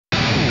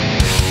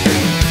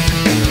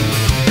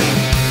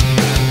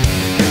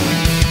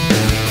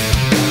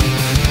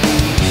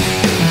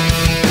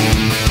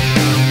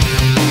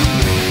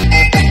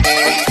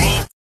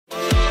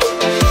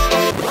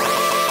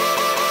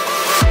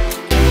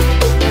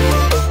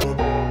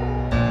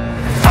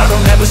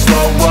never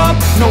slow up,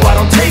 no I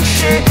don't take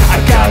shit. I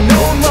got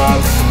no love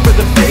for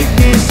the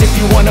fakeness. If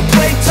you wanna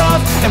play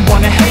tough and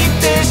wanna hate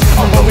this,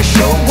 I'll always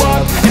show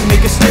up and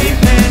make a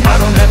statement. I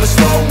don't ever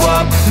slow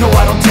up, no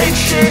I don't take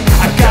shit.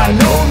 I got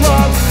no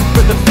love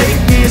for the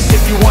fakeness.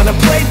 If you wanna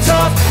play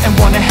tough and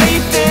wanna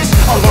hate this,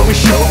 I'll always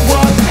show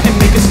up and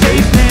make a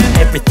statement.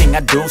 Everything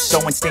I do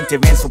so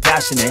instinctive and so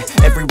passionate.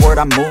 Every word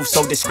I move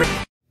so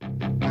descriptive.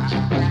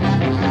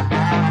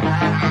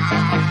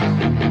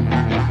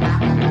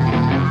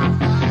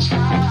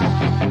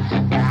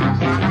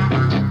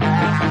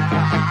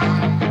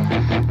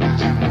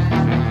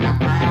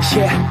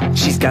 Yeah,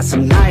 she's got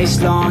some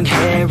nice long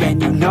hair, and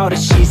you know that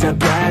she's a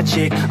bad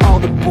chick. All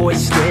the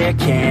boys stare,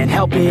 can't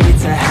help it,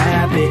 it's a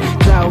habit.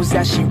 Clothes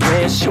that she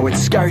wears, short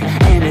skirt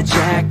and a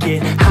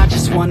jacket. I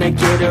just wanna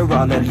get her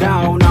all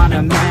alone on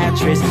a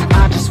mattress.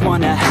 I just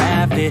wanna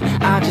have it,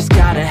 I just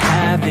gotta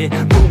have it.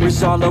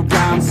 Rumors all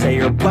around say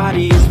her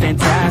body is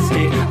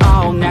fantastic.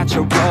 All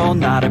natural,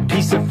 not a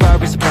piece of fur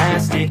is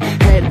plastic.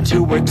 Head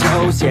to her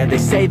toes, yeah, they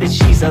say that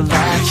she's a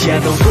latch. Yeah,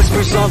 the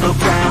whispers all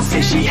around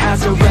say she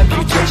has a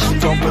reputation.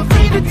 Don't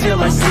believe it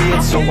till I see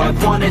it, so I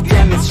want a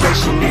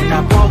demonstration. And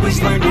I've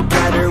always learned it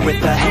better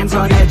with a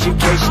hands-on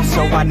education.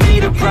 So I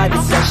need a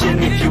private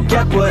session, if you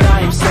get what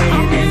I am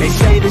saying. And they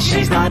say that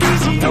she's not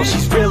easy, no,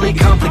 she's really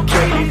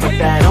complicated. But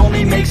that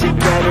only makes it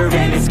better,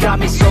 and it's got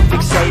me so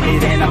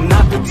fixated. And I'm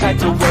not the type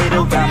to wait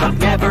around, I've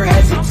never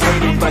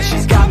hesitated. But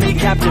she's got me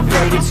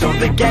captivated, so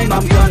the game,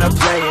 I'm gonna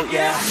play it,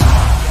 yeah.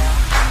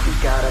 She's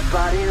got a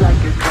body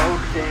like a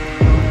coke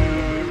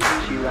thing.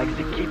 She likes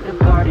to keep the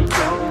party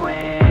going.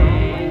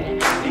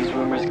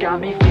 Got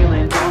me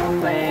feeling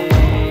lonely.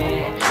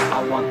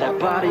 I want that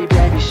body,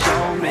 baby,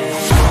 show me.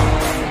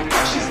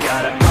 She's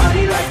got a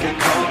body like a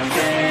coke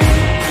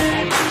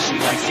thing. She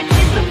likes to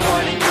keep the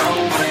party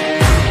going.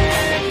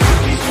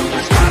 These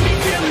rumors got me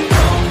feeling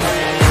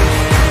lonely.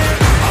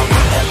 I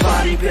want that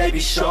body, baby,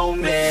 show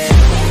me.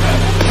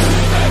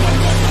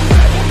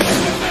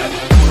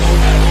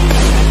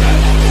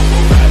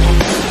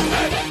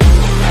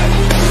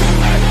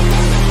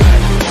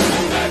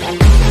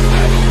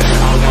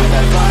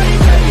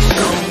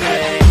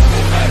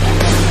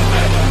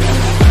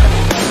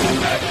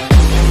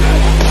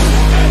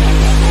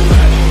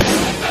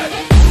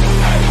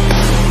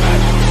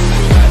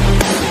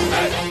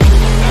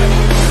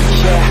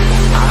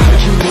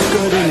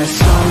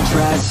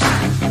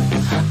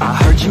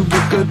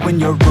 When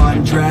you're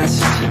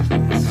undressed,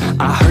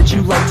 I heard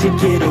you like to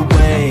get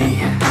away.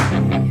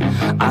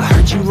 I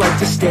heard you like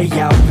to stay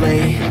out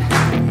late.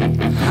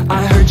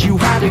 I heard you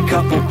had a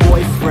couple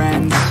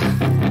boyfriends.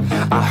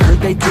 I heard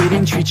they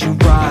didn't treat you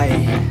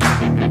right.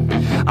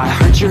 I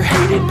heard you're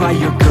hated by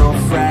your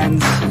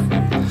girlfriends,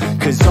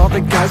 'cause all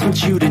the guys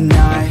want you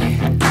tonight.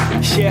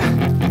 Yeah,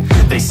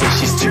 they say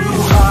she's too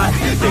hot,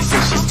 they say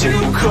she's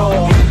too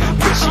cold.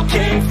 Where she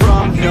came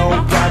from,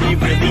 nobody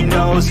really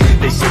knows.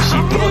 They say she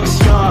looks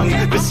young,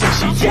 but say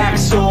she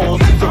acts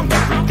old. From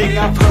everything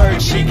I've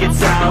heard, she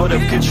gets out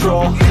of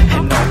control.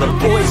 And all the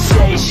boys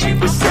say she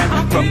was sent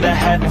from the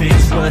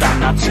heavens, but I'm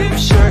not too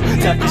sure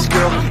that this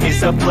girl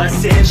is a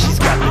blessing. She's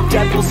got the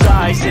devil's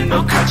eyes, and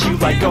they'll cut you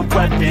like a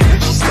weapon.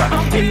 She's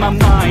stuck in my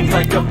mind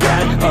like a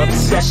bad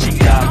obsession.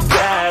 Got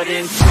bad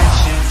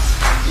intentions.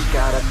 She's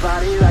got a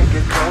body like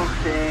a coke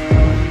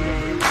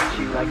thing.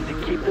 She likes to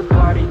keep the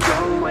party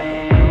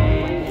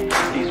going.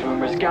 These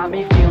rumors got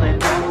me feeling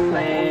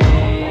lonely.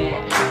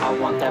 I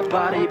want that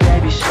body,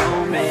 baby,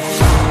 show me.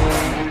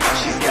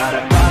 She's got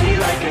a body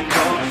like a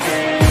coke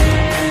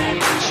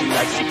thing. She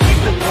likes to keep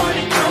the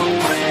party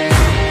going.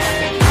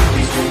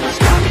 These rumors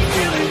got me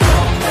feeling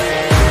lonely.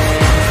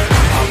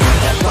 I want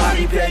that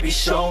body, baby,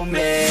 show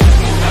me.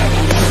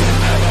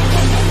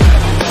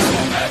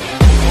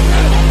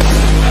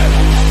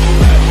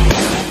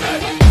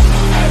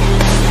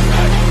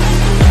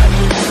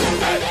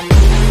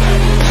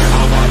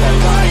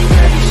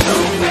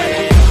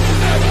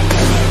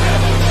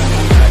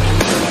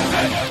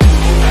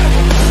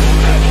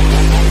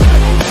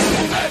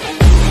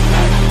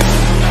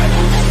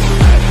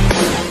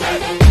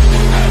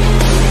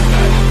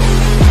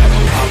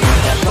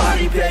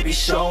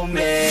 Show me.